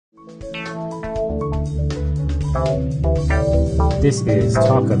This is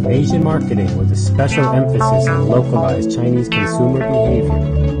Talk of Asian Marketing with a special emphasis on localized Chinese consumer behavior.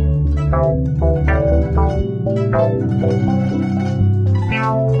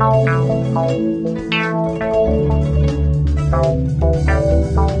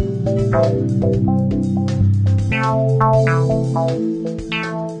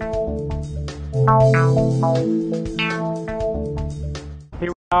 Here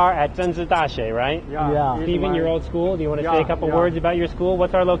we are at Zhengzhi Daxue, right? Yeah. Stephen, your old school. Do you want to say a couple words about your school?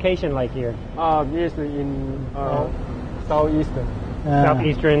 What's our location like here? Yes, in southeastern.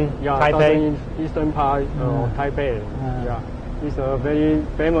 Southeastern Taipei? Eastern part of Taipei. It's a very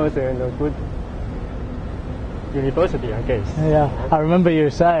famous and a good university, I guess. Yeah, I remember you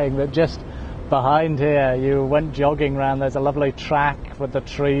saying that just behind here you went jogging around. There's a lovely track with the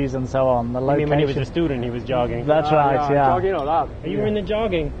trees and so on. The location. I mean, when he was a student, he was jogging. That's right, yeah. Jogging a lot. You were in the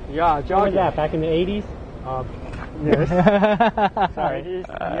jogging? Yeah, jogging. When was that, back in the 80s? Yes. Sorry.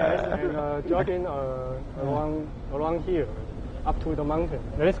 Yes, and jogging around here, up to the mountain.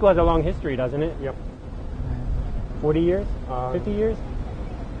 Now, this school has a long history, doesn't it? Yep. 40 years? 50 years?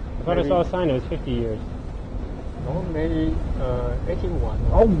 I thought I saw a sign it was 50 years. No, maybe 81.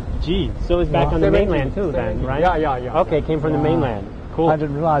 Oh, gee. So it's back on the mainland too, then, right? Yeah. Okay, it came from the mainland. Cool. I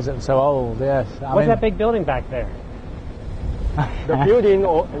didn't realize it was so old, yes. What's that big building back there? The building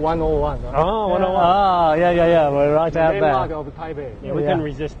 101. Oh, 101. Oh, yeah. We're right out there. Landmark of Taipei. Yeah, we couldn't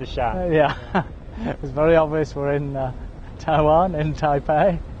resist the shot. Yeah. It's very obvious we're in Taiwan, in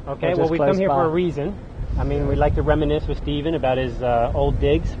Taipei. Okay, well, we come here for a reason. I mean, we'd like to reminisce with Stephen about his old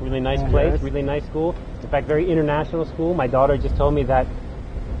digs. Really nice place, really nice school. In fact, very international school. My daughter just told me that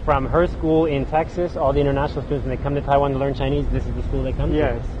from her school in Texas, all the international students, when they come to Taiwan to learn Chinese, this is the school they come to.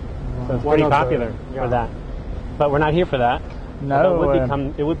 Yes. So it's pretty popular for that. But we're not here for that. No.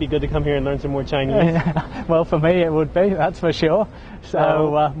 It would be good to come here and learn some more Chinese. Well, for me it would be, that's for sure.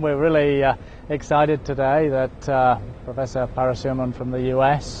 So we're really excited today that Professor Parasuraman from the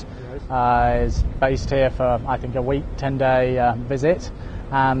US is based here for, I think, a week, 10-day visit.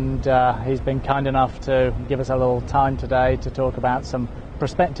 And he's been kind enough to give us a little time today to talk about some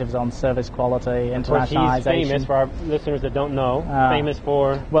perspectives on service quality, internationalization. He's famous, for our listeners that don't know, famous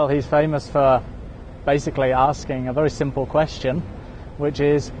for... Well, he's famous for basically asking a very simple question, which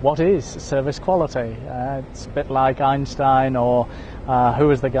is, what is service quality? It's a bit like Einstein, or who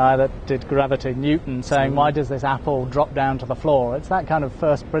was the guy that did gravity, Newton, saying, why does this apple drop down to the floor? It's that kind of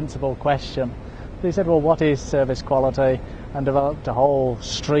first principle question. But he said, well, what is service quality? And developed a whole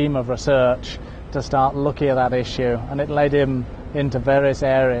stream of research to start looking at that issue, and it led him into various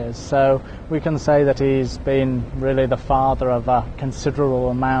areas. So we can say that he's been really the father of a considerable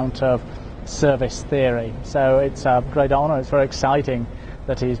amount of service theory. So it's a great honor. It's very exciting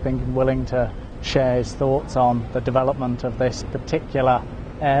that he's been willing to share his thoughts on the development of this particular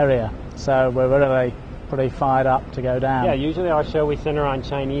area. So we're really pretty fired up to go down. Yeah, usually our show we center on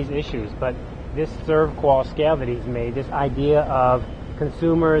Chinese issues, but this SERVQUAL scale that he's made, this idea of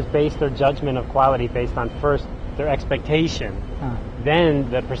consumers base their judgment of quality based on first their expectation, then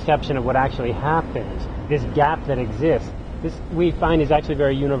the perception of what actually happens, this gap that exists, this we find is actually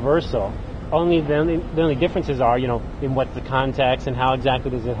very universal. The only differences are, in what the context and how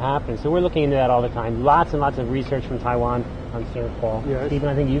exactly does it happen. So we're looking into that all the time. Lots and lots of research from Taiwan on SERVQUAL. Yes. Stephen,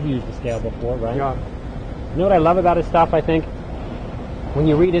 I think you've used the scale before, right? Yeah. You know what I love about his stuff, I think? When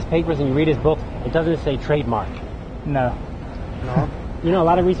you read his papers and you read his books, it doesn't say trademark. No. A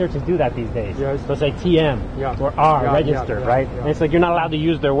lot of researchers do that these days. Yes. They'll say TM or R, registered, right? Yeah. And it's like you're not allowed to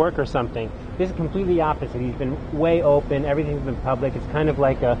use their work or something. This is completely opposite. He's been way open. Everything's been public. It's kind of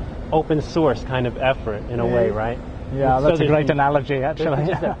like a open source kind of effort in a way, right? Yeah, that's a great analogy, actually. There's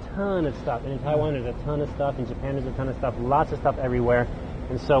just a ton of stuff. And in Taiwan, there's a ton of stuff. In Japan, there's a ton of stuff. Lots of stuff everywhere.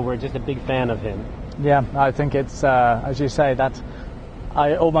 And so we're just a big fan of him. Yeah, I think it's, as you say, that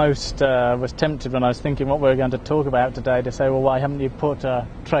I almost was tempted when I was thinking what we were going to talk about today to say, well, why haven't you put a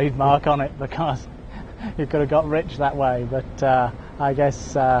trademark on it? Because you could have got rich that way. But I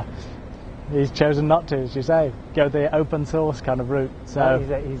guess he's chosen not to, as you say, go the open source kind of route. So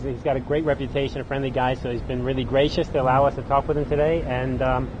he's got a great reputation, a friendly guy, so he's been really gracious to allow us to talk with him today. And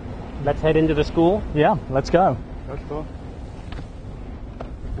let's head into the school. Yeah, let's go. Let's go.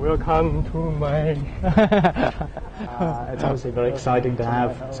 Welcome to my... It's obviously very exciting to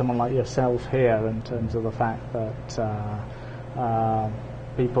have someone like yourself here, in terms of the fact that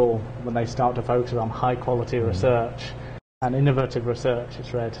people, when they start to focus on high quality research and innovative research,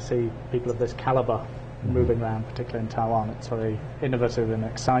 it's rare to see people of this caliber moving around, particularly in Taiwan. It's very innovative and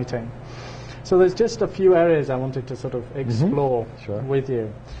exciting. So there's just a few areas I wanted to sort of explore with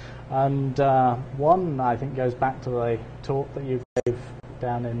you. And one, I think, goes back to the talk that you gave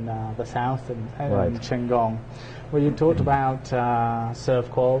down in the south in Qinggong, where you talked about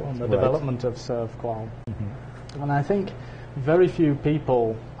SERVQUAL and the development of SERVQUAL. And I think very few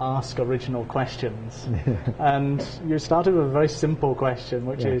people ask original questions. And you started with a very simple question,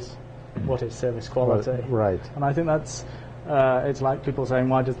 which is, what is service quality? Right. And I think that's, it's like people saying,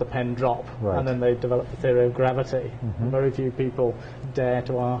 why does the pen drop? Right. And then they develop the theory of gravity. And very few people dare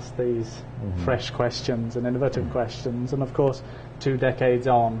to ask these fresh questions and innovative questions. And of course, 2 decades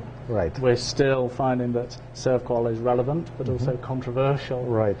on, we're still finding that SERVQUAL is relevant, but also controversial.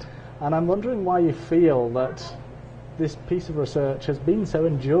 Right. And I'm wondering why you feel that this piece of research has been so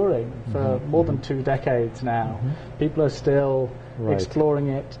enduring for more than 2 decades now. People are still exploring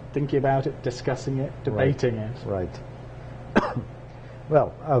it, thinking about it, discussing it, debating it. Right.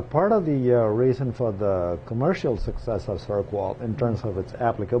 Well, part of the reason for the commercial success of SERVQUAL in terms of its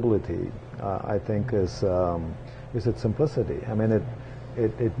applicability, I think, is its simplicity. I mean,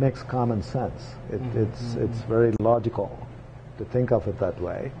 it makes common sense. It's very logical to think of it that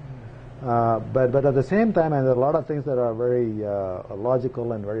way. But at the same time, and there are a lot of things that are very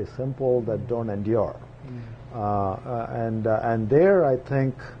logical and very simple that don't endure. And there, I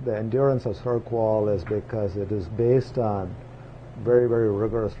think the endurance of SERVQUAL is because it is based on very, very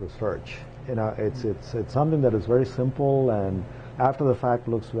rigorous research. You know, it's something that is very simple and after the fact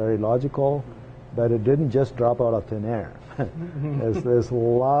looks very logical, but it didn't just drop out of thin air. There's a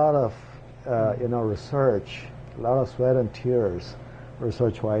lot of research, a lot of sweat and tears,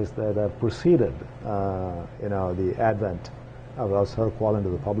 research-wise, that have preceded the advent of SERVQUAL into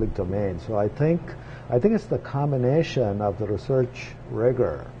the public domain. So I think it's the combination of the research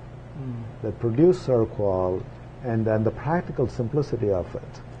rigor that produced SERVQUAL and then the practical simplicity of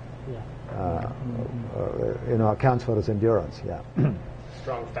it, accounts for its endurance.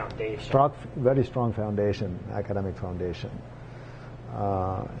 Strong foundation. Very strong foundation, academic foundation.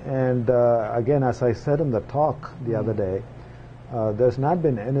 And again, as I said in the talk the other day, there's not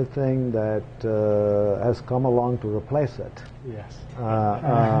been anything that has come along to replace it. Yes.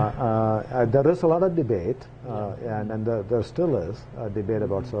 There is a lot of debate, and there still is a debate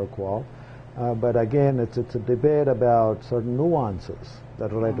about SERVQUAL. But again, it's a debate about certain nuances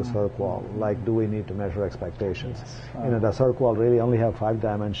that relate to SERVQUAL, like do we need to measure expectations? Yes. Does SERVQUAL really only have 5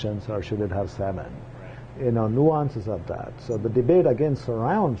 dimensions, or should it have 7? Nuances of that. So the debate again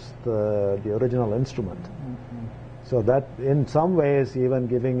surrounds the original instrument. So that in some ways even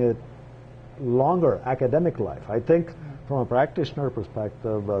giving it longer academic life. I think from a practitioner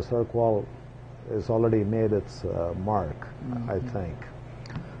perspective, SERVQUAL has already made its mark, I think.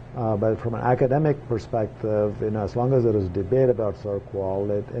 But from an academic perspective, as long as there is debate about SERVQUAL,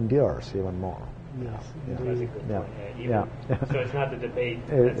 it endures even more. Yes. That's a good point. So it's not the debate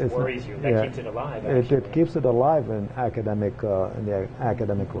that worries you; that keeps it alive. It keeps it alive in the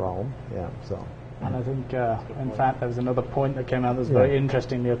academic realm. So. And I think, in fact, there was another point that came out that was very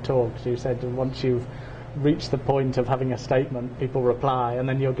interesting in your talk. So you said that once you've reached the point of having a statement, people reply, and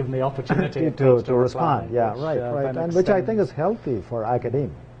then you're given the opportunity to respond. Right. And which I think is healthy for academia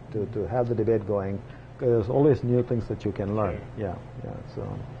to have the debate going, because there's always new things that you can learn. So.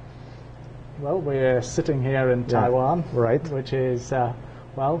 Well, we're sitting here in Taiwan, which is, at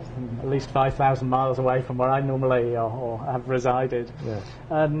least 5,000 miles away from where I normally or have resided.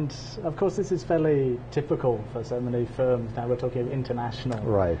 And, of course, this is fairly typical for so many firms. Now we're talking international,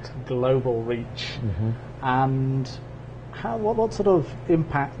 global reach. And what sort of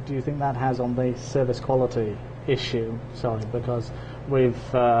impact do you think that has on the service quality issue? Because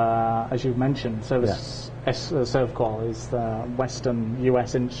we've, as you've mentioned, SERVQUAL is the Western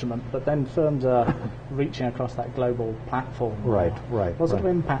US instrument, but then firms are reaching across that global platform. Right. What sort of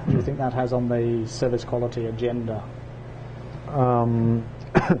impact do you think that has on the service quality agenda?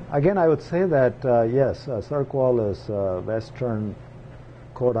 Again, I would say that, yes, SERVQUAL is a Western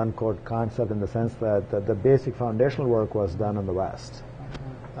quote-unquote concept in the sense that the basic foundational work was done in the West.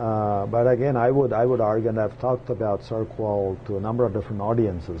 But again, I would argue, and I've talked about SERVQUAL to a number of different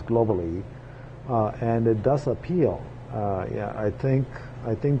audiences globally, and it does appeal. I think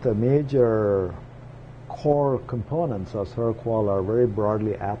the major core components of SERVQUAL are very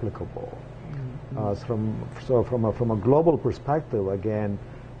broadly applicable. From a global perspective, again,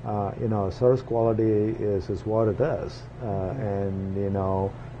 service quality is what it is, and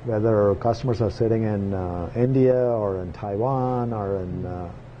whether customers are sitting in India or in Taiwan or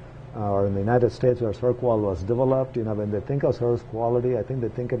in the United States where SERVQUAL was developed, when they think of service quality, I think they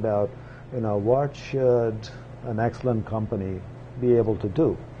think about, what should an excellent company be able to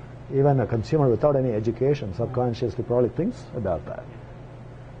do? Even a consumer without any education subconsciously probably thinks about that.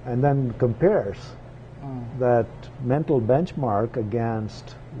 and then compares that mental benchmark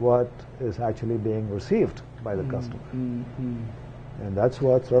against what is actually being received by the customer. And that's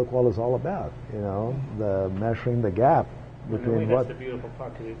what SERVQUAL is all about, the measuring the gap between that's the beautiful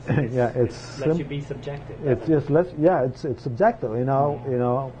part, because it lets you be subjective. It's subjective,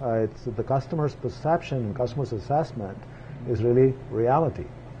 it's the customer's perception, customer's assessment is really reality.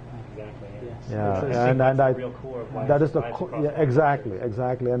 Exactly. Yes. Yeah, and that's the real core of why that is the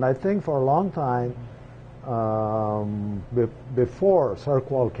exactly. And I think for a long time, before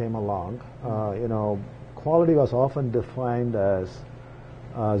SERVQUAL came along, quality was often defined as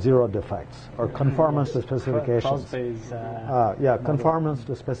zero defects or conformance to specifications. Conformance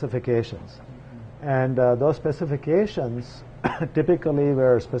to specifications. And those specifications typically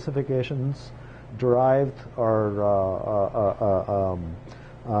were specifications derived or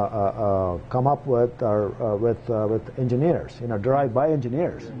come up with engineers, derived by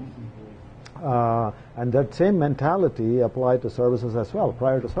engineers. And that same mentality applied to services as well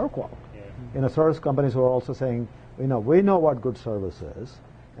prior to SERVQUAL. Service companies were also saying, we know what good service is,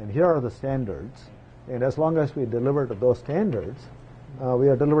 and here are the standards, and as long as we deliver to those standards, we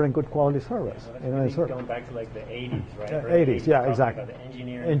are delivering good quality service. Going back to like the 80s, right? 80s, exactly. About the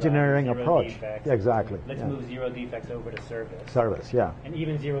engineering approach. Defects. Yeah, exactly. Let's move zero defects over to service. Service, yeah. And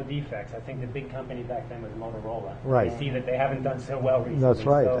even zero defects. I think the big company back then was Motorola. Right. You see that they haven't done so well recently. That's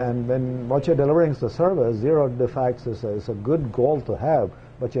right. So and when what you're delivering is the service, zero defects is a good goal to have,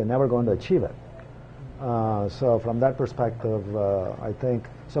 but you're never going to achieve it. So from that perspective, I think,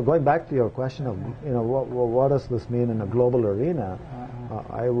 so going back to your question of, what does this mean in a global arena,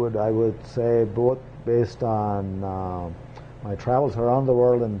 I would say both based on my travels around the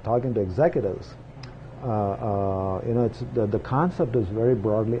world and talking to executives, it's the concept is very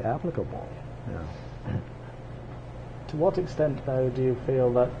broadly applicable. Yeah. To what extent, though, do you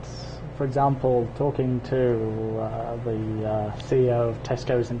feel that, for example, talking to the CEO of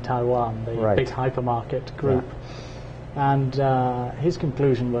Tesco's in Taiwan, the big hypermarket group, and his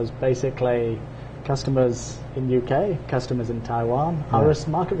conclusion was basically customers in UK, customers in Taiwan, our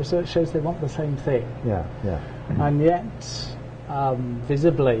market research shows they want the same thing. And yet,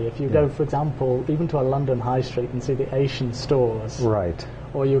 visibly, if you go, for example, even to a London high street and see the Asian stores,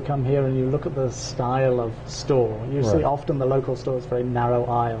 or you come here and you look at the style of store, you see often the local stores very narrow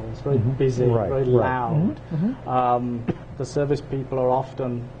aisles, very busy, very loud. The service people are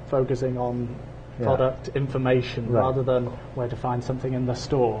often focusing on product information rather than where to find something in the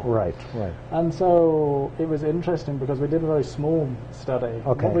store. And so it was interesting because we did a very small study.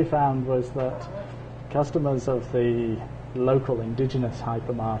 What we found was that customers of the local indigenous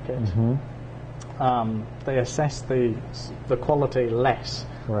hypermarket, they assess the quality less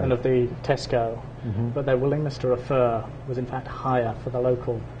than of the Tesco, but their willingness to refer was in fact higher for the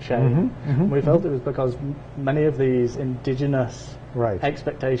local chain. We felt it was because many of these indigenous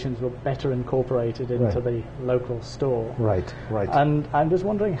expectations were better incorporated into the local store. And I'm just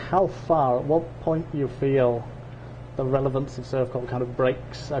wondering how far, at what point you feel the relevance of SERVQUAL kind of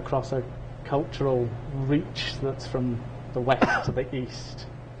breaks across a cultural reach that's from the west to the east.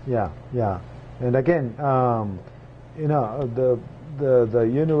 And again, the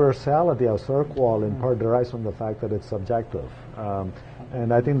universality of SERVQUAL in part derives from the fact that it's subjective.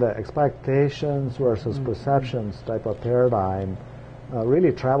 And I think the expectations versus perceptions type of paradigm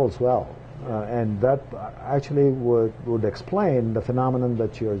really travels well. And that actually would explain the phenomenon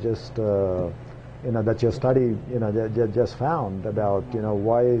that you're just, that your study, just found about,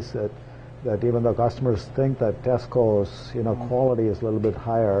 why is it that even though customers think that Tesco's, quality is a little bit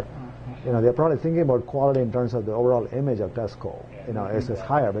higher, they're probably thinking about quality in terms of the overall image of Tesco. It's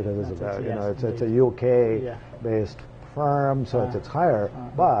higher because it's a UK-based firm, so it's higher.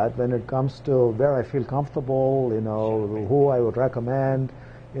 But when it comes to where I feel comfortable, who I would recommend,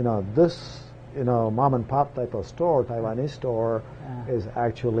 this, mom and pop type of store, Taiwanese store, is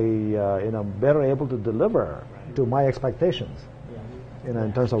actually, better able to deliver to my expectations.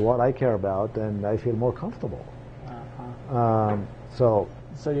 In terms of what I care about, and I feel more comfortable. So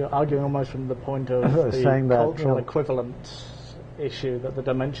you're arguing almost from the point of the saying that, cultural equivalent issue, that the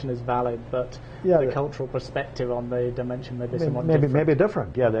dimension is valid, but the cultural perspective on the dimension may be somewhat different. Maybe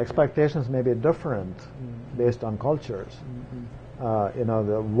different. The expectations may be different based on cultures.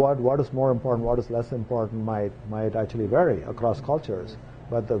 What is more important, what is less important might actually vary across cultures,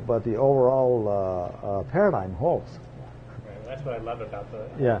 but the overall paradigm holds. That's what I love about the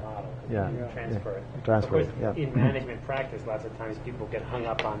model. Transfer it. Transfer it. In management practice, lots of times people get hung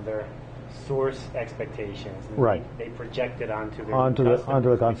up on their source expectations. And Right. They project it onto their Onto the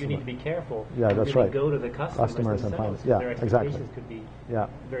customers. customer. You need to be careful. Yeah, to that's really right. go to the customers and themselves. clients. Yeah, Their exactly. expectations could be Yeah.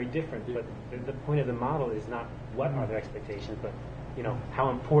 very different. But the point of the model is not what are their expectations, but how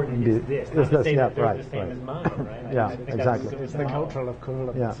important is this? Not to say that they're the same as mine, right? Yeah, I think exactly. that's It's the cultural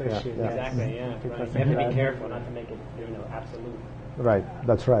equivalence issue. Exactly. Yeah. People Right. You think have to be that- careful not to make it absolute. Right.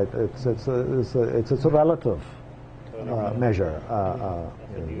 That's right. It's a relative measure.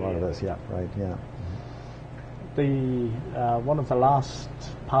 One of this. Yeah. Right. Yeah. One of the last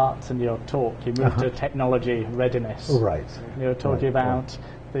parts in your talk, you moved to technology readiness. Right. You were talking about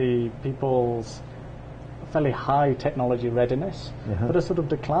the people's fairly high technology readiness, but a sort of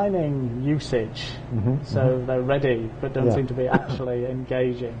declining usage. So they're ready, but don't seem to be actually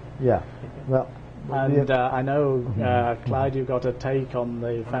engaging. Yeah. Well. And I know, Clyde, you got a take on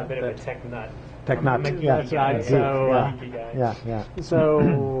the fact I'm a bit that of a tech nut. Tech nut. That's right. So, Yeah.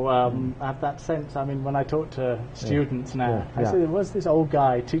 so I have that sense. I mean, when I talk to students now, I say there was this old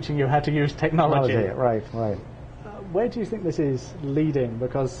guy teaching you how to use technology. Right. Where do you think this is leading?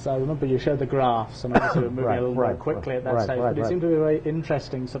 Because I remember you showed the graphs, and obviously we were moving a little more quickly at that stage. But it seemed to be a very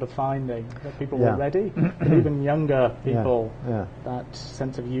interesting sort of finding that people were ready, but even younger people, that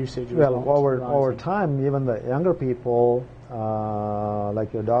sense of usage was Well, not over rising. time, even the younger people,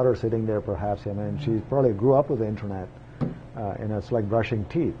 like your daughter sitting there, perhaps. I mean, she probably grew up with the internet. It's like brushing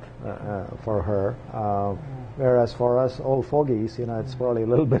teeth for her. Whereas for us old fogies, it's probably a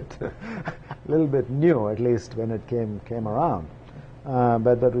little bit new, at least when it came around.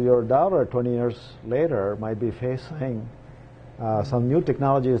 But your daughter 20 years later might be facing some new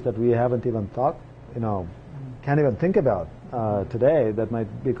technologies that we haven't even thought, can't even think about today, that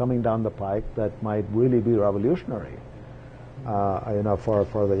might be coming down the pike that might really be revolutionary.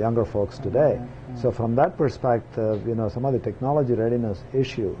 For the younger folks today. So from that perspective, some of the technology readiness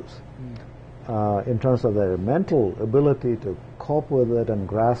issues, in terms of their mental ability to cope with it and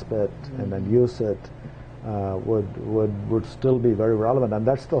grasp it and then use it, would still be very relevant. And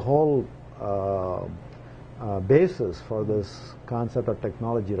that's the whole basis for this concept of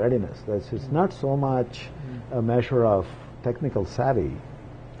technology readiness. It's not so much a measure of technical savvy,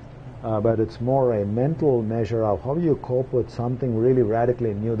 but it's more a mental measure of how you cope with something really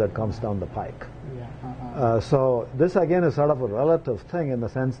radically new that comes down the pike. So this again is sort of a relative thing in the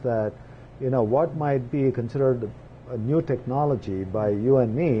sense that what might be considered a new technology by you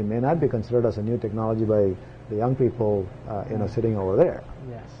and me may not be considered as a new technology by the young people sitting over there.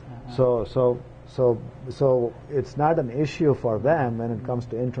 Yes. So it's not an issue for them when it comes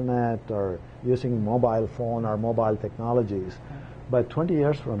to internet or using mobile phone or mobile technologies. But 20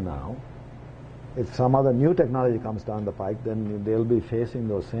 years from now, if some other new technology comes down the pike, then they'll be facing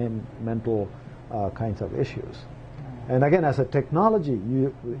those same mental kinds of issues. And again, as a technology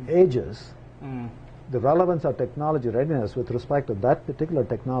ages, the relevance of technology readiness with respect to that particular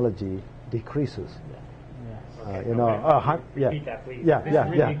technology decreases. Repeat that, please.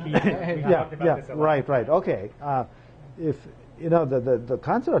 Right. Okay. If the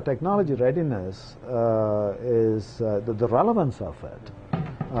concept of technology readiness is the relevance of it,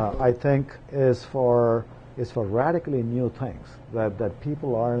 I think, is for radically new things that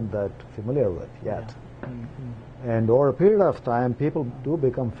people aren't that familiar with yet. And over a period of time, people do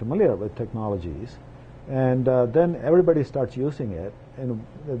become familiar with technologies, and then everybody starts using it. And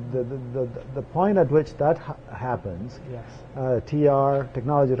the point at which that happens,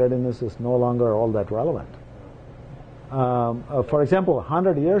 technology readiness, is no longer all that relevant. For example,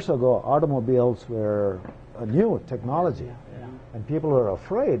 100 years ago, automobiles were a new technology, and people were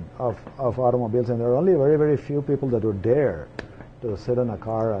afraid of automobiles, and there were only very, very few people that would dare to sit in a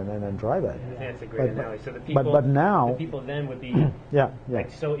car and drive it. That's a great analogy. So the people, but now, the people then would be like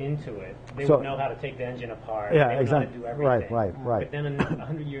so into it, they would know how to take the engine apart. Yeah, they would exactly. know how to do everything. Right. But then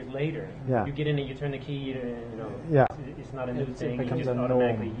 100 years later, you get in it, you turn the key, it's not a new thing. You just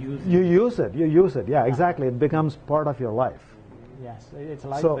automatically use it. You use it. Yeah, exactly. It becomes part of your life. Yes, it's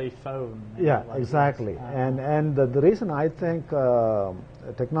like the phone. Yeah, exactly. And the reason I think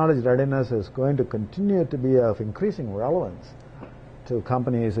technology readiness is going to continue to be of increasing relevance to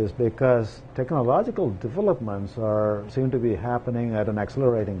companies is because technological developments seem to be happening at an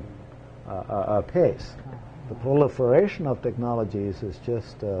accelerating pace. The proliferation of technologies is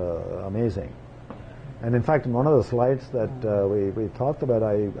just amazing. And in fact, in one of the slides that we talked about,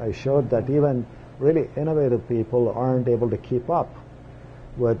 I showed that even really innovative people aren't able to keep up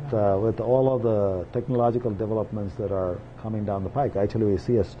with all of the technological developments that are coming down the pike. Actually, we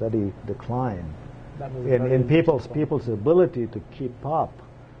see a steady decline in people's ability to keep up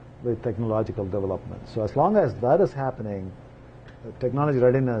with technological development. So as long as that is happening, technology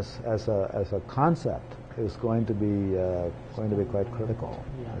readiness as a concept is going to be quite critical.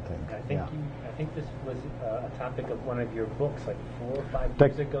 Yeah. I think this was a topic of one of your books, like 4 or 5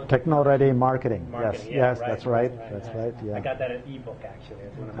 years ago. Techno-ready marketing. Marketing. Yes, Yeah, that's right. That's right. Yeah. I got that at ebook actually.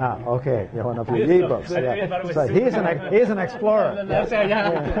 It's one of my okay. Yeah, one of your ebooks. Yeah. So he's an explorer.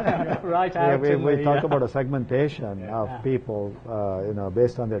 Right Yeah, out. we talk about a segmentation of people,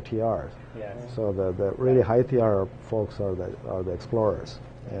 based on their TRs. Yes. So the really high TR folks are the explorers.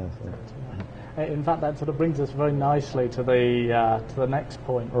 Yes. In fact, that sort of brings us very nicely to the next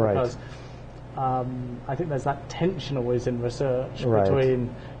point, Right. because I think there's that tension always in research Right.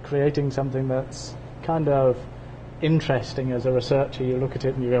 between creating something that's kind of interesting as a researcher. You look at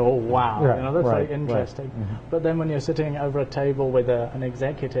it and you go, "Oh wow, Yeah, that's right, very interesting." right. Mm-hmm. But then when you're sitting over a table with an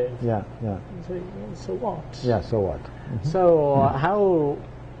executive, Yeah. you say, "So what?" Yeah. So what? So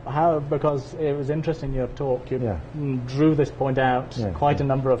how, because it was interesting your talk, you drew this point out quite a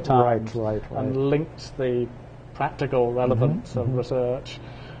number of times, Right. and linked the practical relevance of research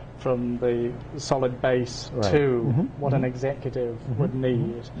from the solid base to what an executive would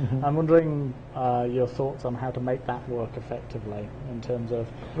need. I'm wondering your thoughts on how to make that work effectively in terms of.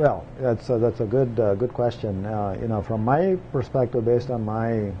 Well, that's a good question. From my perspective, based on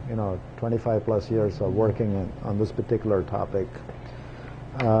my 25 plus years of working on this particular topic,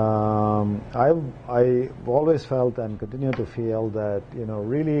 I've always felt and continue to feel that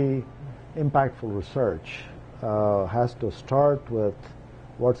really impactful research has to start with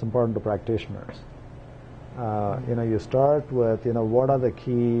what's important to practitioners. You start with what are the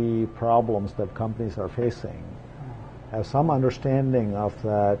key problems that companies are facing, have some understanding of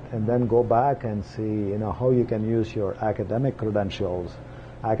that, and then go back and see how you can use your academic credentials,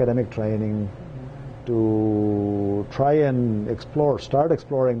 academic training, to try and start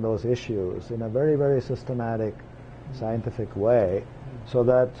exploring those issues in a very, very systematic, scientific way, so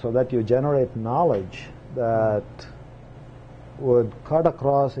that you generate knowledge that would cut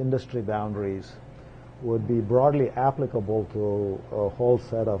across industry boundaries, would be broadly applicable to a whole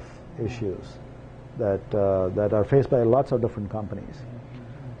set of issues that are faced by lots of different companies.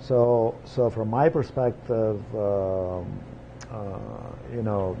 So from my perspective, the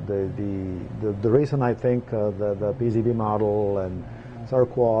reason I think the PZB model and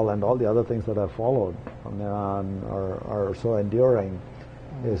SERVQUAL and all the other things that have followed from there on are so enduring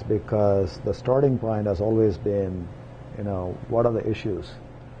is because the starting point has always been, what are the issues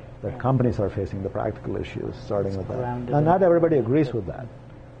that companies are facing, the practical issues, starting with that. And not everybody agrees with that.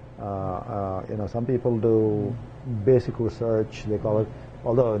 Some people do basic research, they call it,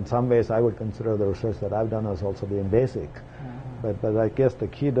 although in some ways I would consider the research that I've done as also being basic. But I guess the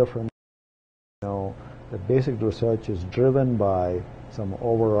key difference, that basic research is driven by some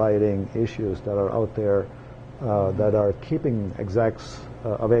overriding issues that are out there that are keeping execs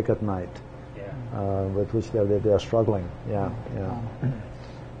awake at night, with which they are struggling.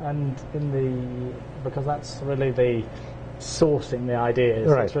 And because that's really the sourcing the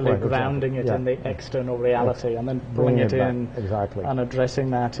ideas, it's really grounding it in the external reality, and then pulling it in and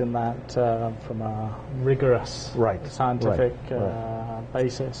addressing that in that from a rigorous scientific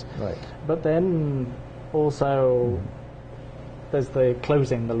basis. But then also there's the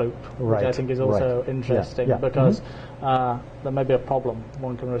closing the loop, which I think is also interesting, because there may be a problem.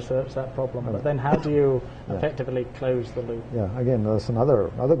 One can research that problem, but then how do you effectively close the loop? Yeah, again, that's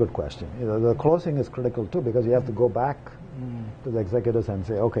another good question. The closing is critical too, because you have to go back to the executives and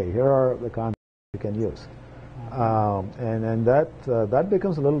say, okay, here are the concepts you can use. And that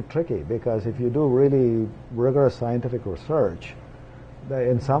becomes a little tricky, because if you do really rigorous scientific research,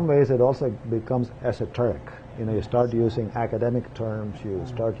 in some ways it also becomes esoteric. You start using academic terms, you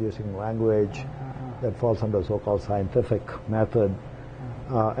start using language that falls under so-called scientific method.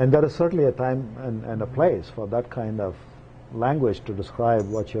 And there is certainly a time and a place for that kind of language to describe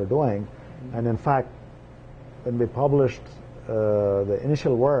what you're doing. And in fact, when we published the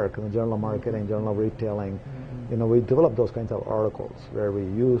initial work in the Journal of Marketing, Journal of Retailing, we developed those kinds of articles where we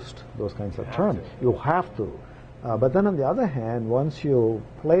used those kinds of terms. You have to. But then on the other hand, once you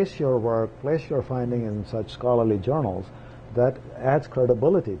place your work, place your finding in such scholarly journals, that adds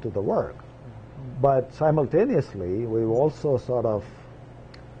credibility to the work. But simultaneously, we've also sort of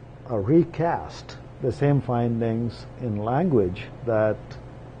recast the same findings in language that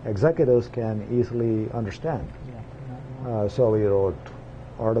executives can easily understand. So we wrote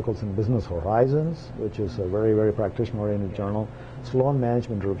articles in Business Horizons, which is a very, very practitioner-oriented journal. Sloan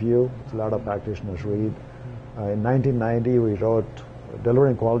Management Review, which a lot of practitioners read. In 1990, we wrote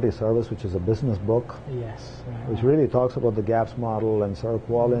Delivering Quality Service, which is a business book, which really talks about the GAPS model and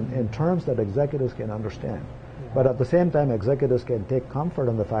SERVQUAL in terms that executives can understand. But at the same time, executives can take comfort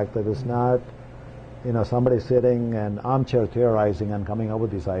in the fact that it's not, somebody sitting and armchair theorizing and coming up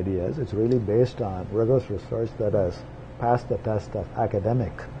with these ideas. It's really based on rigorous research that has passed the test of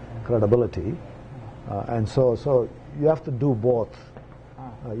academic credibility. And so you have to do both.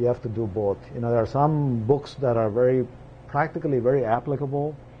 You have to do both. There are some books that are very practically very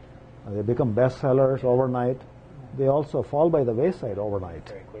applicable. They become bestsellers overnight. They also fall by the wayside overnight.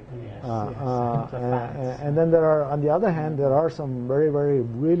 Very quickly, yes. And then there are, on the other hand, there are some very, very,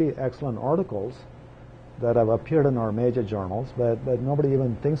 really excellent articles that have appeared in our major journals, but nobody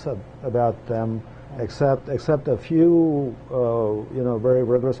even thinks about them except a few, very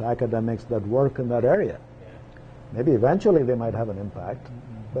rigorous academics that work in that area. Maybe eventually they might have an impact,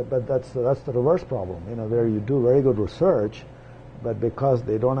 but that's the reverse problem. Where you do very good research, but because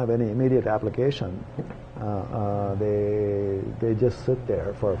they don't have any immediate application, they just sit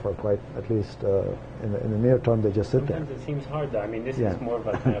there for quite, at least in the near term, they just sit there. Sometimes it seems hard, though. I mean, this is more of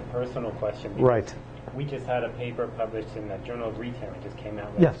a kind of personal question. Right. We just had a paper published in the Journal of Retail. It just came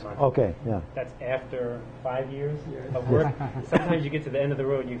out last Yes. month. Okay. Yeah. That's after 5 years of work. Sometimes you get to the end of the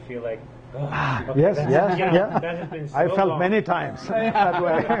road and you feel like, okay, Yes. that Yeah. has been so I felt long. many times that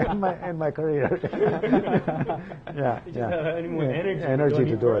way in my career. You just have any more energy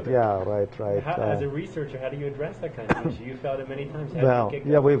to do it. Yeah. Right. As a researcher, how do you address that kind of issue? You felt it many times. Well,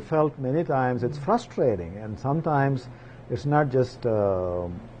 yeah, we've felt many times. It's frustrating, and sometimes it's not just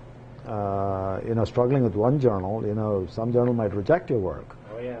struggling with one journal. Some journal might reject your work.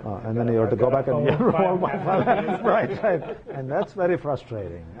 Oh, yeah. And then you have to go back and right, and that's very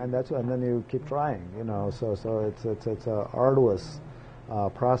frustrating. And then you keep trying. So it's a arduous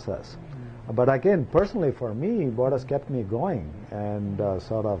process. But again, personally, for me, what has kept me going and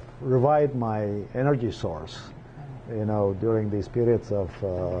sort of revived my energy source, during these periods of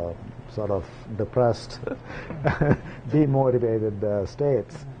sort of depressed, demotivated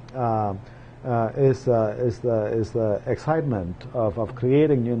states. Is the excitement of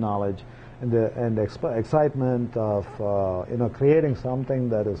creating new knowledge and the excitement of creating something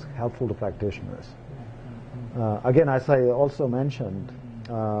that is helpful to practitioners. Again, as I also mentioned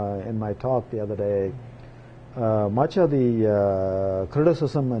in my talk the other day, much of the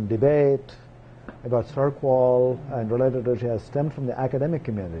criticism and debate about SERVQUAL and related issues has stemmed from the academic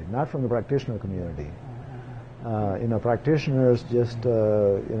community, not from the practitioner community. Practitioners just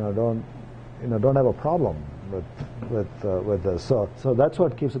don't have a problem with this. So that's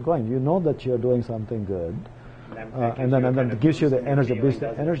what keeps it going. You know that you're doing something good, and then it gives you the energy, boosts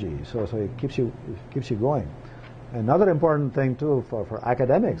the energy. So it keeps you going. Another important thing too for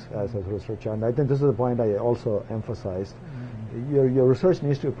academics as a researcher, and I think this is the point I also emphasized. Your research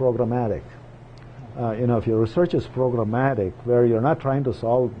needs to be programmatic. If your research is programmatic, where you're not trying to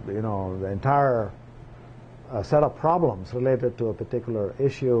solve the entire set of problems related to a particular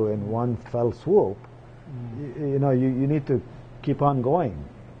issue in one fell swoop, you need to keep on going.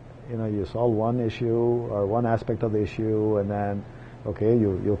 You solve one issue or one aspect of the issue, and then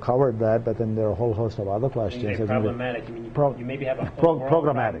you covered that, but then there are a whole host of other questions. When you say problematic, you mean you maybe have a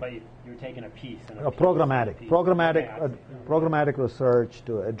programmatic, but you're taking a piece. Programmatic research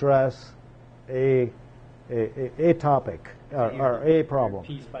to address a topic or a problem,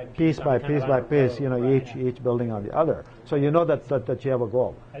 piece by piece, each building on the other. So you know that you have a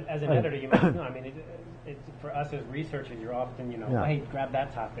goal. As an editor, you must know. I mean, it's for us as researchers, you're often, hey, grab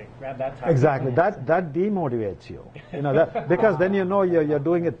that topic. Exactly. That demotivates you. Because then you're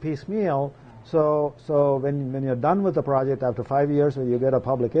doing it piecemeal. So when you're done with the project after 5 years, when you get a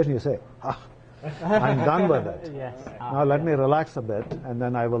publication, you say, I'm done with it. Yes. Now let me relax a bit, and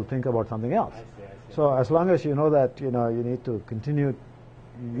then I will think about something else. I see. So as long as you know that you need to continue,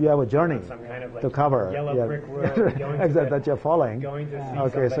 you have a journey kind of to cover. Yellow brick road that you're following.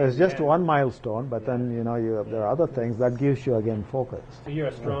 Okay, so it's just one milestone, but then there are other things that gives you again focus. So you're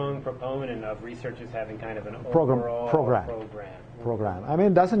a strong proponent of researchers having kind of an overall program. I mean,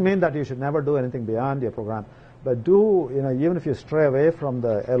 it doesn't mean that you should never do anything beyond your program, but even if you stray away from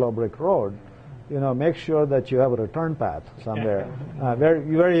the yellow brick road, make sure that you have a return path somewhere,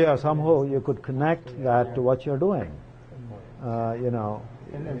 where somehow you could connect that to what you're doing.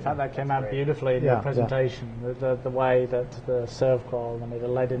 In fact, that came out beautifully in your presentation. The way that the SERVQUAL, it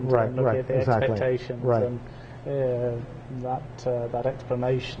led into looking at the expectations and that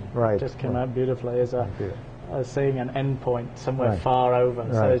explanation just came out beautifully as seeing an endpoint somewhere far over.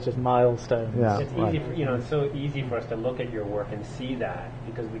 So it's just milestones. It's easy for, it's so easy for us to look at your work and see that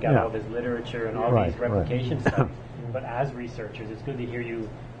because we got all this literature and all these replication studies. But as researchers, it's good to hear you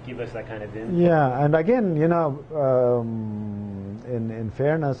give us that kind of input. Yeah, and again, in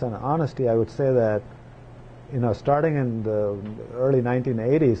fairness and honesty, I would say that starting in the early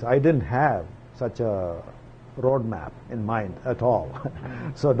 1980s, I didn't have such a roadmap in mind at all.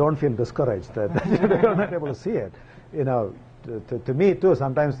 So don't feel discouraged that you're not able to see it. To me too,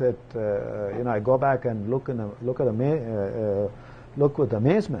 sometimes that I go back and look with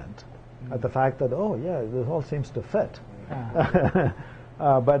amazement at the fact that, oh yeah, this all seems to fit.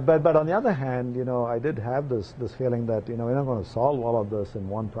 But on the other hand, I did have this feeling that we're not going to solve all of this in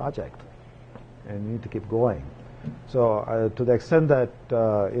one project, and you need to keep going. So to the extent that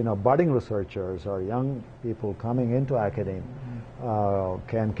budding researchers or young people coming into academia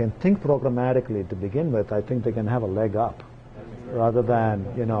can think programmatically to begin with, I think they can have a leg up, rather than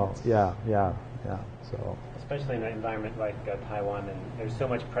So especially in an environment like Taiwan, and there's so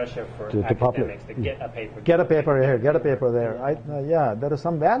much pressure for to academics to get a paper. Get a paper here, get a paper there. There is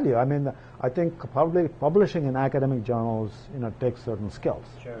some value. I mean, I think publishing in academic journals, takes certain skills.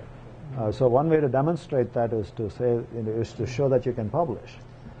 Sure. So one way to demonstrate that is to say, is to show that you can publish.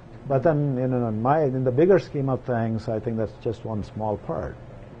 But then, in the bigger scheme of things, I think that's just one small part.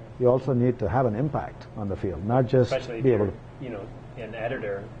 You also need to have an impact on the field, not just especially be if able to. An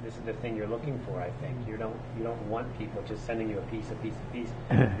editor, this is the thing you're looking for, I think. You don't want people just sending you a piece.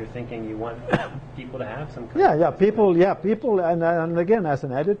 You're thinking you want people to have some people, and again, as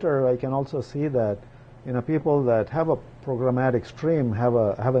an editor, I can also see that, people that have a programmatic stream have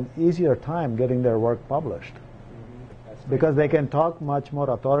an easier time getting their work published, because they can talk much more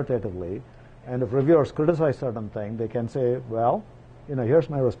authoritatively, and if reviewers criticize certain things, they can say, well, here's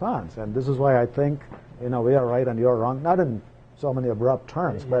my response, and this is why I think, we are right and you're wrong, not in so many abrupt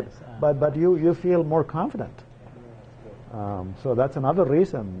terms, but you feel more confident. So that's another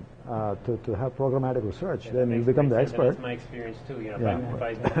reason to have programmatic research. Then you become the expert. That's my experience too. If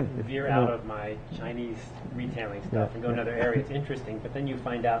I veer out of my Chinese retailing stuff and go another area, it's interesting. But then you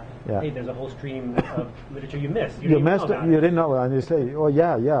find out, hey, there's a whole stream of literature you missed. You didn't know, and you say, oh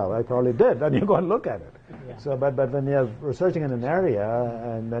yeah, I probably did, and you go and look at it. So, but when you're researching in an area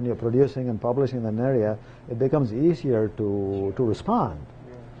and then you're producing and publishing in an area, it becomes easier to respond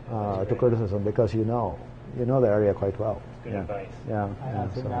to criticism, because you know the area quite well. Good advice. I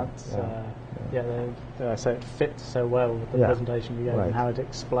think that's so it fits so well with the presentation you gave, and how it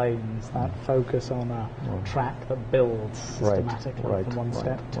explains that focus on a track that builds systematically from one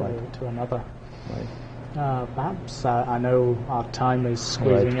step to another. Right. Perhaps I know our time is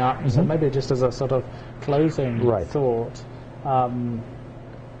squeezing up, so maybe just as a sort of closing thought,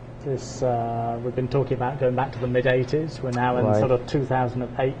 we've been talking about going back to the mid-'80s. We're now in sort of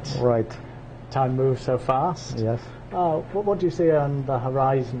 2008. Right. Time moves so fast. Yes. What do you see on the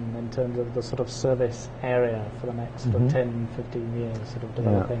horizon in terms of the sort of service area for the next sort of 10, 15 years sort of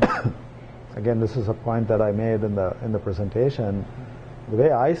developing? Again, this is a point that I made in the presentation. The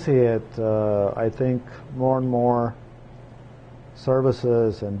way I see it, I think more and more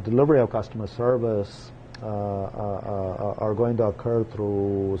services and delivery of customer service are going to occur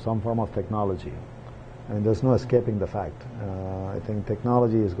through some form of technology. I mean, there's no escaping the fact. I think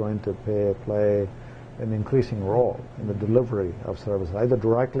technology is going to play an increasing role in the delivery of services, either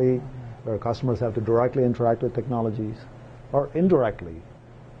directly, where customers have to directly interact with technologies, or indirectly,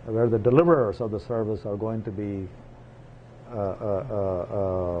 where the deliverers of the service are going to be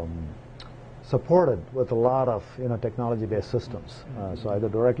supported with a lot of technology-based systems. So either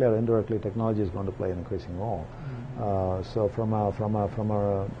directly or indirectly, technology is going to play an increasing role. So from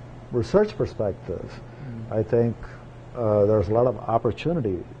a research perspective, I think there's a lot of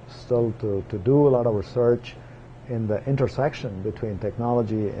opportunity still to do a lot of research in the intersection between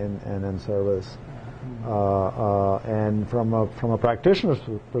technology and service. And from a practitioner's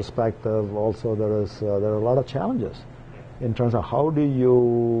perspective, also there are a lot of challenges in terms of how do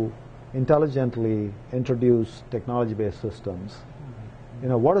you intelligently introduce technology-based systems.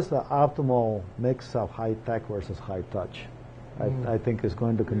 What is the optimal mix of high tech versus high touch? I think is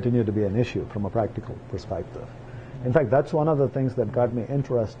going to continue to be an issue from a practical perspective. In fact, that's one of the things that got me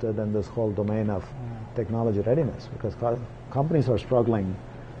interested in this whole domain of technology readiness, because companies are struggling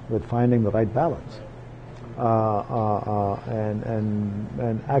with finding the right balance.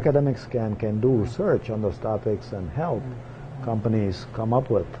 And academics can do research on those topics and help companies come up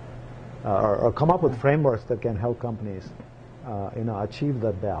with or come up with frameworks that can help companies achieve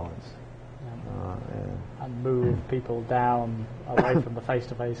that balance. And move people down away from the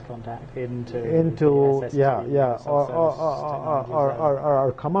face-to-face contact into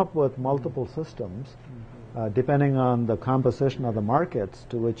or come up with multiple systems depending on the composition of the markets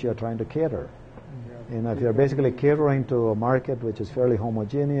to which you're trying to cater. If you're basically catering to a market which is fairly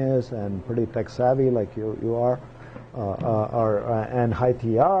homogeneous and pretty tech savvy like you are, and high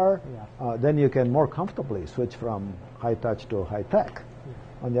TR, then you can more comfortably switch from high touch to high tech.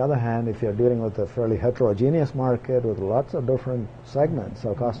 On the other hand, if you're dealing with a fairly heterogeneous market with lots of different segments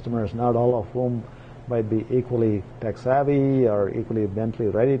of customers, not all of whom might be equally tech savvy or equally mentally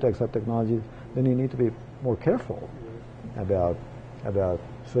ready to accept technology, then you need to be more careful about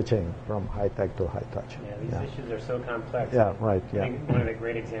switching from high tech to high touch. Yeah, these issues are so complex. Yeah, right. I think one of the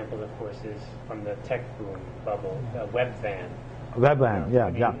great examples, of course, is from the tech boom bubble, Webvan.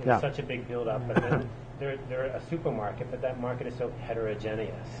 Webvan, It's such a big build-up, but then they're a supermarket, but that market is so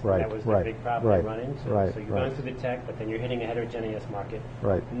heterogeneous. Right, that was the big problem they run into. Right, so you're going through the tech, but then you're hitting a heterogeneous market.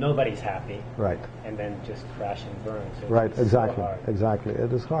 Right. Nobody's happy. Right. And then just crash and burn. So right, it's exactly. So hard. Exactly.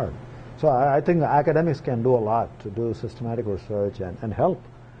 It is hard. So I think academics can do a lot to do systematic research and help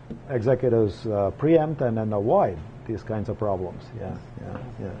executives preempt and avoid these kinds of problems. Yeah.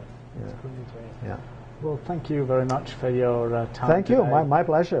 Well, thank you very much for your time. Thank you. Today. My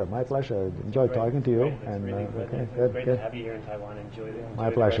pleasure. My pleasure. Enjoyed talking to you. Great. And really good. Great to have you here in Taiwan. Enjoy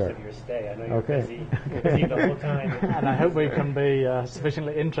my pleasure. The rest of your stay. I know you're busy the whole time. And I hope we can be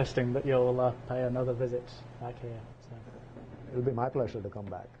sufficiently interesting that you'll pay another visit back here. So. It'll be my pleasure to come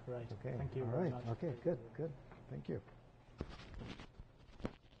back. Right. Okay. Thank you All very right. much. Okay. Good. Thank you.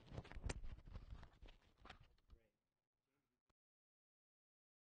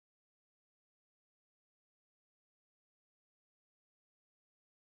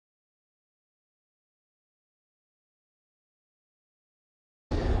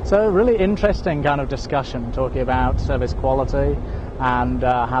 So really interesting kind of discussion talking about service quality and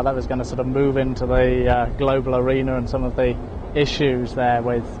how that was going to sort of move into the global arena and some of the issues there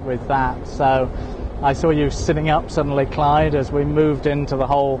with that. So I saw you sitting up suddenly, Clyde, as we moved into the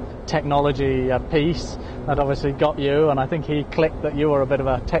whole technology piece. That obviously got you, and I think he clicked that you were a bit of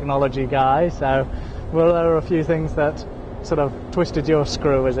a technology guy. So were there a few things that sort of twisted your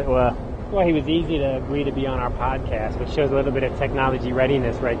screw, as it were? Well, he was easy to agree to be on our podcast, which shows a little bit of technology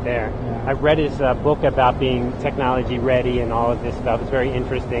readiness right there. Yeah. I've read his book about being technology ready and all of this stuff. It's very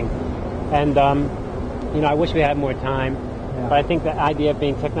interesting. And, I wish we had more time, but I think the idea of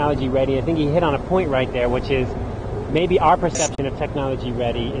being technology ready, I think he hit on a point right there, which is maybe our perception of technology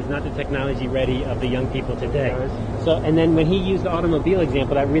ready is not the technology ready of the young people today. So, and then when he used the automobile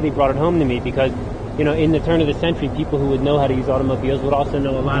example, that really brought it home to me because in the turn of the century, people who would know how to use automobiles would also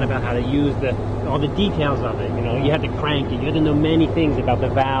know a lot about how to use all the details of it. You had to crank it. You had to know many things about the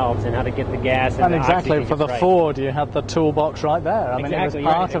valves and how to get the gas. And exactly, for the Ford, you had the toolbox right there. I mean, it was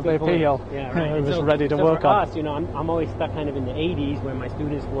part of the appeal. Yeah, right. It was ready to work on. For us, I'm always stuck kind of in the 80s where my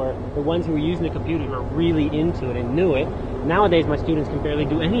students were, the ones who were using the computers were really into it and knew it. Nowadays, my students can barely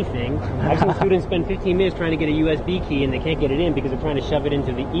do anything. I've seen students spend 15 minutes trying to get a USB key and they can't get it in because they're trying to shove it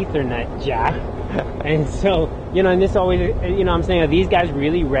into the Ethernet jack. And so, and this always, I'm saying, are these guys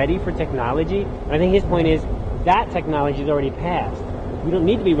really ready for technology? And I think his point is that technology is already passed. We don't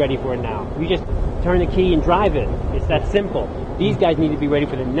need to be ready for it now. We just turn the key and drive it. It's that simple. These guys need to be ready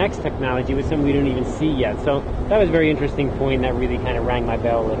for the next technology with something we don't even see yet. So that was a very interesting point that really kind of rang my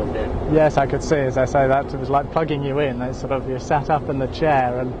bell a little bit. Yes, I could see, as I say, that it was like plugging you in. It's sort of, you sat up in the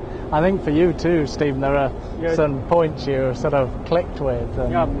chair, and I think for you too, Stephen, there are some points you sort of clicked with.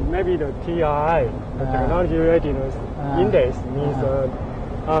 Maybe the TRI, the Technology Readiness Index, means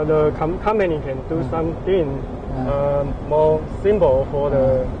the company can do something more simple for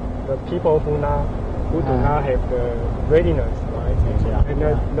the people who do not have the readiness, right?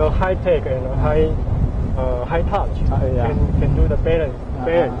 And the high tech and high touch can do the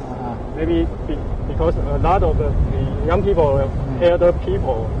balance. Maybe because a lot of the young people, elder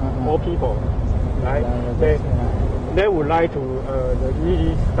people, old people, right? They would like to the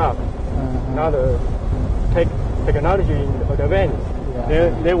easy stuff, not technology in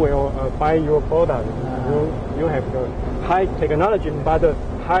advance. They will buy your product. You have the high technology but the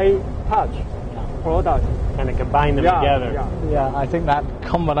high touch product. Kind of combine them together. Yeah, I think that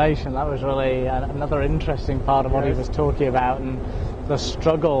combination, that was really another interesting part of what he was talking about, and the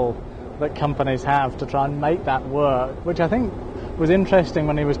struggle that companies have to try and make that work, which I think was interesting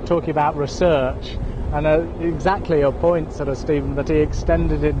when he was talking about research. And exactly your point, sort of, Stephen, that he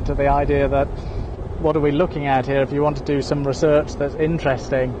extended into the idea that what are we looking at here? If you want to do some research that's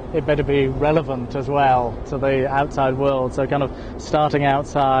interesting, it better be relevant as well to the outside world. So kind of starting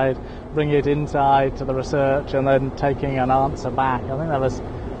outside, bring it inside to the research, and then taking an answer back. I think that was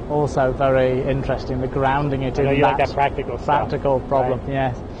also very interesting, the grounding it in like that practical problem. Right.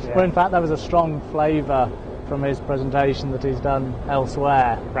 Yes. Yeah. Well, in fact, that was a strong flavour from his presentation that he's done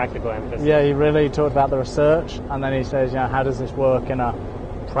elsewhere. Practical emphasis. Yeah, he really talked about the research, and then he says, how does this work in a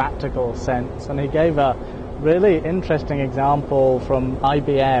practical sense? And he gave a really interesting example from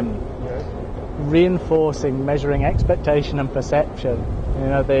IBM, reinforcing measuring expectation and perception. You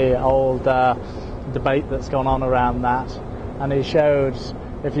know, the old debate that's gone on around that. And he showed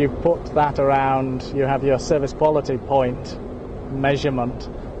if you put that around, you have your service quality point measurement,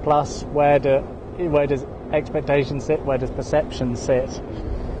 plus where does expectation sit, where does perception sit,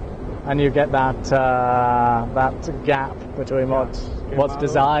 and you get that that gap between what's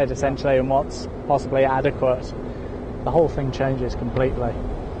desired essentially and what's possibly adequate. The whole thing changes completely.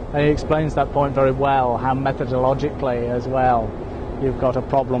 And he explains that point very well, how methodologically as well you've got a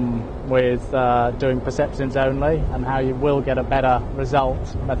problem with doing perceptions only, and how you will get a better result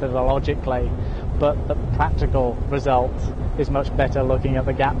methodologically, but the practical result is much better looking at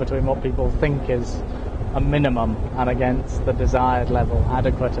the gap between what people think is a minimum and against the desired level,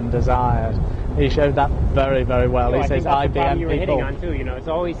 adequate and desired. He showed that very, very well. He says IBM you were people... hitting on too, you know, it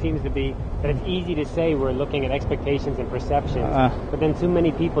always seems to be that it's easy to say we're looking at expectations and perceptions, but then too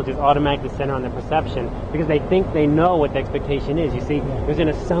many people just automatically center on the perception because they think they know what the expectation is. You see, there's an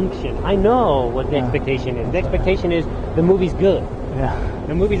assumption. I know what the expectation is. The expectation is the movie's good.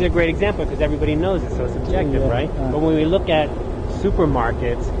 The movie's a great example because everybody knows it, so it's subjective, right? But when we look at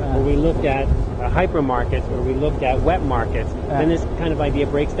supermarkets, or we look at hypermarkets, or we look at wet markets, then this kind of idea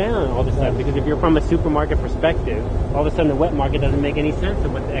breaks down all of a sudden, because if you're from a supermarket perspective, all of a sudden the wet market doesn't make any sense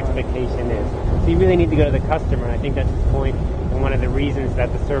of what the expectation is. So you really need to go to the customer, and I think that's his point, and one of the reasons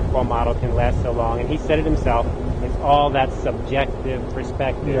that the SERVQUAL model can last so long, and he said it himself, it's all that subjective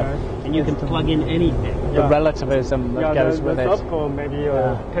perspective, and you can plug in anything. The relativism that goes with it. SERVQUAL maybe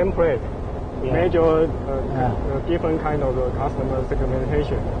a template. Measure different kind of customer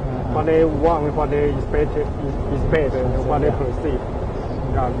segmentation. What they want, what they expect, and what they perceive.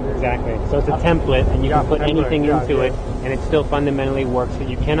 Exactly. So it's a template, and you can put anything into it, and it still fundamentally works. So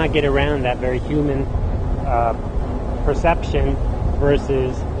you cannot get around that very human perception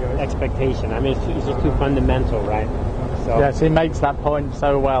versus expectation. I mean, it's just too fundamental, right? So. Yes, he makes that point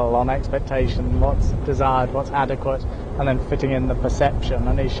so well on expectation, what's desired, what's adequate, and then fitting in the perception.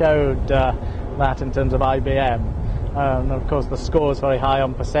 And he showed that in terms of IBM. And of course, the score is very high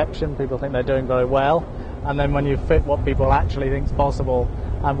on perception. People think they're doing very well. And then when you fit what people actually think is possible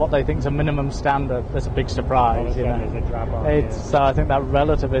and what they think is a minimum standard, there's a big surprise. There's a drop off. So I think that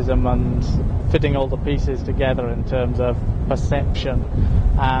relativism and fitting all the pieces together in terms of perception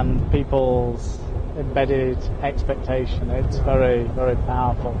and people's embedded expectation, it's very, very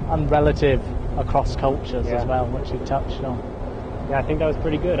powerful, and relative across cultures as well, which you touched on. Yeah, I think that was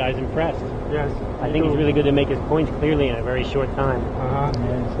pretty good. I was impressed. Yes. I think he's really good to make his points clearly in a very short time.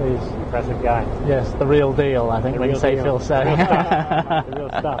 Yes, he's an impressive guy. Yes, the real deal, I think, when Seyfield say. The real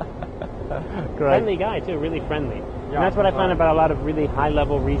stuff. Great. Friendly guy, too, really friendly. And that's what I find about a lot of really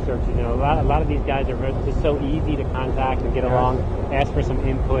high-level researchers. You know, a lot of these guys are just so easy to contact and get along, ask for some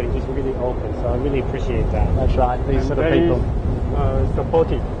input, and just really open. So I really appreciate that. That's right. These sort of people.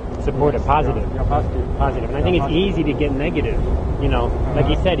 Supportive, positive. Positive. And I think it's easy to get negative. You know, like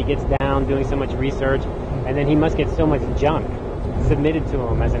he said, he gets down doing so much research, and then he must get so much junk submitted to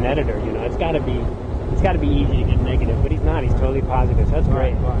him as an editor. You know, it's got to be easy to get negative, but he's not. He's totally positive. So that's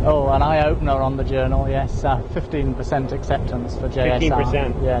great. Oh, an eye-opener on the journal, yes. 15% acceptance for JSR.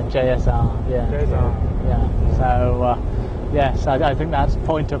 15%? Yeah, JSR. Yeah. So, yes, I think that's the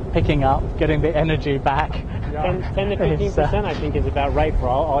point of picking up, getting the energy back. 10 to 15%, I think, is about right for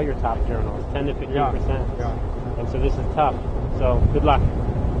all your top journals. 10 to 15%. And so this is tough. So good luck.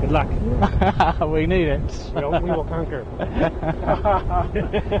 Good luck. We need it. We will conquer.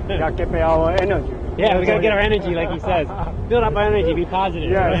 Get our energy. Yeah, we got to get our energy, like he says. Build up our energy. Be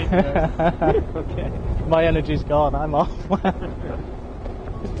positive. Right? Okay. My energy's gone. I'm off.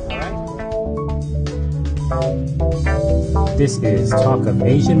 This is Talk of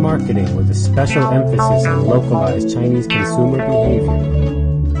Asian Marketing with a special emphasis on localized Chinese consumer behavior.